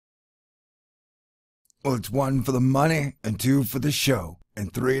Well, it's 1 for the money and 2 for the show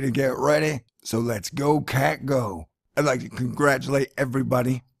and 3 to get ready. So let's go, cat, go. I'd like to congratulate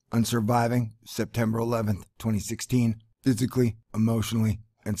everybody on surviving September 11th, 2016, physically, emotionally,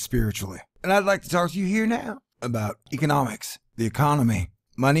 and spiritually. And I'd like to talk to you here now about economics, the economy,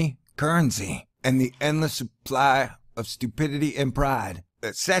 money, currency, and the endless supply of stupidity and pride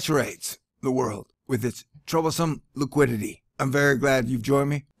that saturates the world with its troublesome liquidity. I'm very glad you've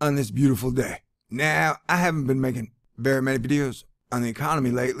joined me on this beautiful day. Now, I haven't been making very many videos on the economy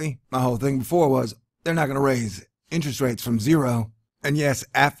lately. My whole thing before was they're not going to raise interest rates from 0. And yes,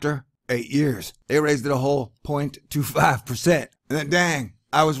 after 8 years, they raised it a whole 0.25%. And then dang,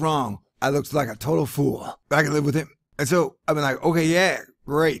 I was wrong. I looked like a total fool. But I can live with it. And so I've been like, okay, yeah,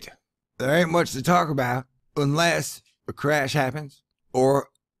 great. There ain't much to talk about unless a crash happens or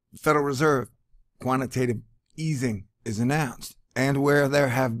the Federal Reserve quantitative easing is announced. And where there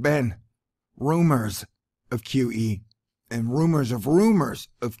have been rumors of QE and rumors of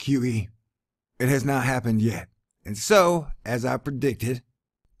QE, it has not happened yet. And so, as I predicted,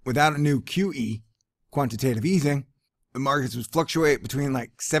 without a new QE, quantitative easing, the markets would fluctuate between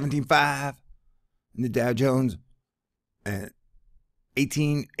like 17.5 in the Dow Jones and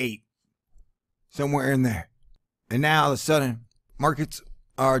 18.8, somewhere in there. And now, all of a sudden, markets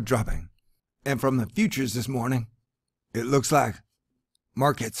are dropping. And from the futures this morning, it looks like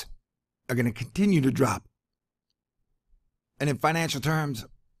markets are going to continue to drop. And in financial terms,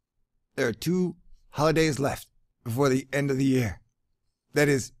 there are 2 holidays left before the end of the year. That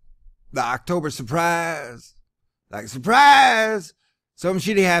is the October surprise. Like, surprise!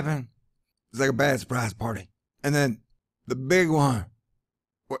 Something shitty happened. It's like a bad surprise party. And then the big one,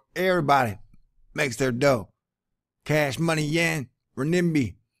 where everybody makes their dough. Cash, money, yen,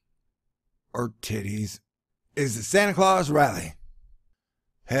 renminbi, or titties, is the Santa Claus rally.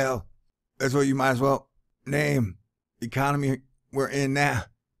 Hell, that's what you might as well name the economy we're in now.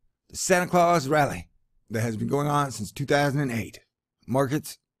 The Santa Claus rally that has been going on since 2008.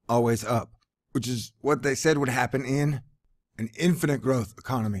 Markets always up, which is what they said would happen in an infinite growth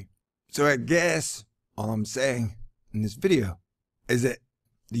economy. So I guess all I'm saying in this video is that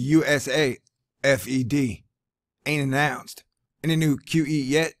the USA FED ain't announced any new QE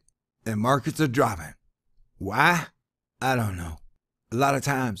yet, and markets are dropping. Why? I don't know. A lot of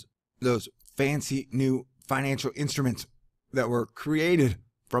times, those fancy new financial instruments that were created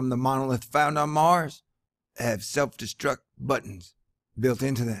from the monolith found on Mars have self-destruct buttons built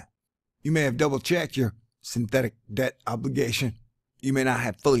into them. You may have double-checked your synthetic debt obligation. You may not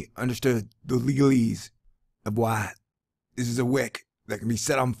have fully understood the legalese of why this is a wick that can be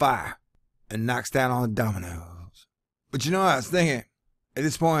set on fire and knocks down all the dominoes. But you know what I was thinking? At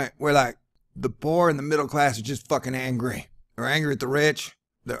this point, we're like, the poor and the middle class are just fucking angry. They're angry at the rich.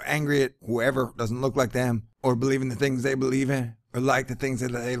 They're angry at whoever doesn't look like them or believe in the things they believe in or like the things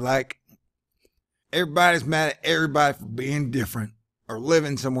that they like. Everybody's mad at everybody for being different or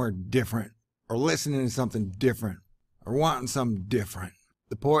living somewhere different or listening to something different or wanting something different.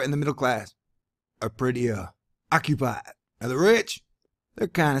 The poor and the middle class are pretty occupied. Now the rich, they're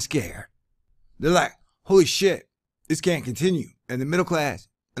kind of scared. They're like, holy shit, this can't continue. And the middle class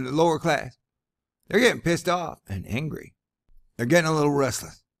and the lower class, they're getting pissed off and angry. They're getting a little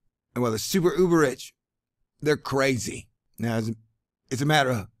restless. And while the super uber rich, they're crazy. Now, it's a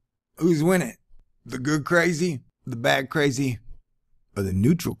matter of who's winning. The good crazy, the bad crazy, or the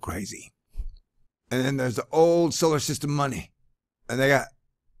neutral crazy. And then there's the old solar system money. And they got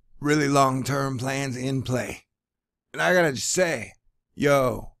really long-term plans in play. And I gotta just say,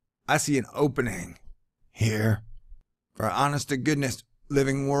 yo, I see an opening here for honest-to-goodness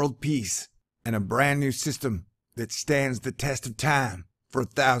living world peace and a brand new system that stands the test of time for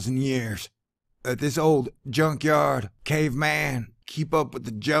 1,000 years. That this old junkyard caveman, keep up with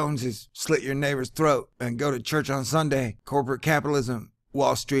the Joneses, slit your neighbor's throat, and go to church on Sunday, corporate capitalism,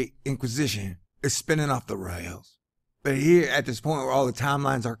 Wall Street Inquisition is spinning off the rails. But here, at this point where all the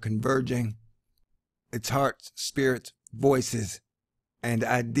timelines are converging, it's hearts, spirits, voices, and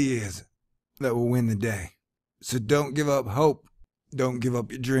ideas that will win the day. So don't give up hope, don't give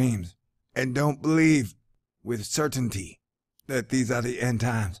up your dreams, and don't believe with certainty that these are the end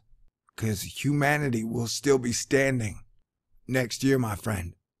times, because humanity will still be standing next year, my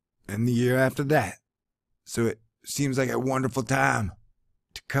friend, and the year after that. So it seems like a wonderful time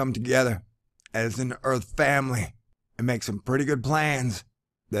to come together as an Earth family and make some pretty good plans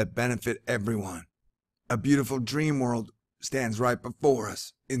that benefit everyone. A beautiful dream world stands right before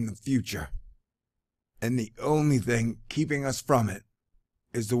us in the future. And the only thing keeping us from it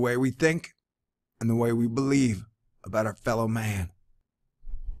is the way we think and the way we believe about our fellow man.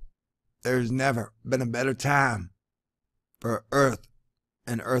 There's never been a better time for Earth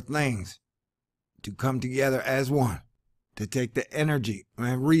and Earthlings to come together as one, to take the energy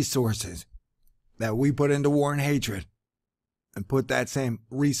and resources that we put into war and hatred and put that same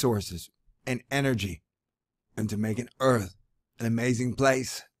resources and energy into making Earth an amazing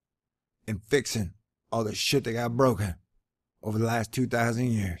place and fixing all the shit that got broken over the last 2,000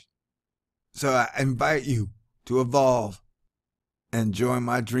 years. So I invite you to evolve and join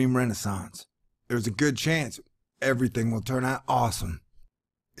my dream renaissance. There's a good chance everything will turn out awesome.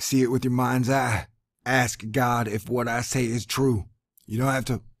 See it with your mind's eye. Ask God if what I say is true. You don't have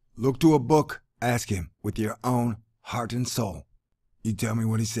to look to a book. Ask him with your own heart and soul. You tell me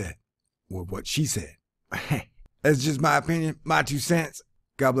what he said, or what she said. That's just my opinion, my 2 cents.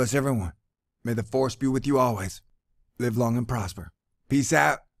 God bless everyone. May the force be with you always. Live long and prosper. Peace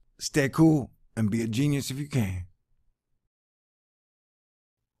out, stay cool, and be a genius if you can.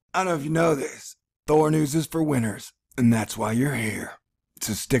 I don't know if you know this. Thor News is for winners, and that's why you're here.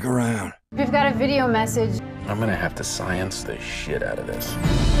 So stick around. We've got a video message. I'm gonna have to science the shit out of this.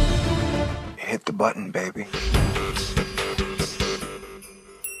 Hit the button, baby.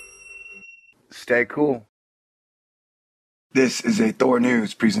 Stay cool. This is a Thor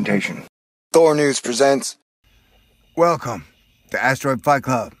News presentation. Thor News presents... Welcome to Asteroid Fight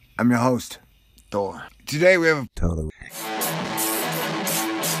Club. I'm your host, Thor. Today we have a... Totally.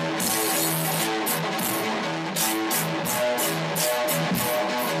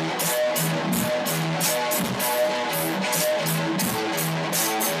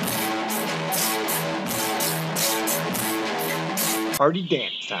 Party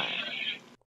dance time.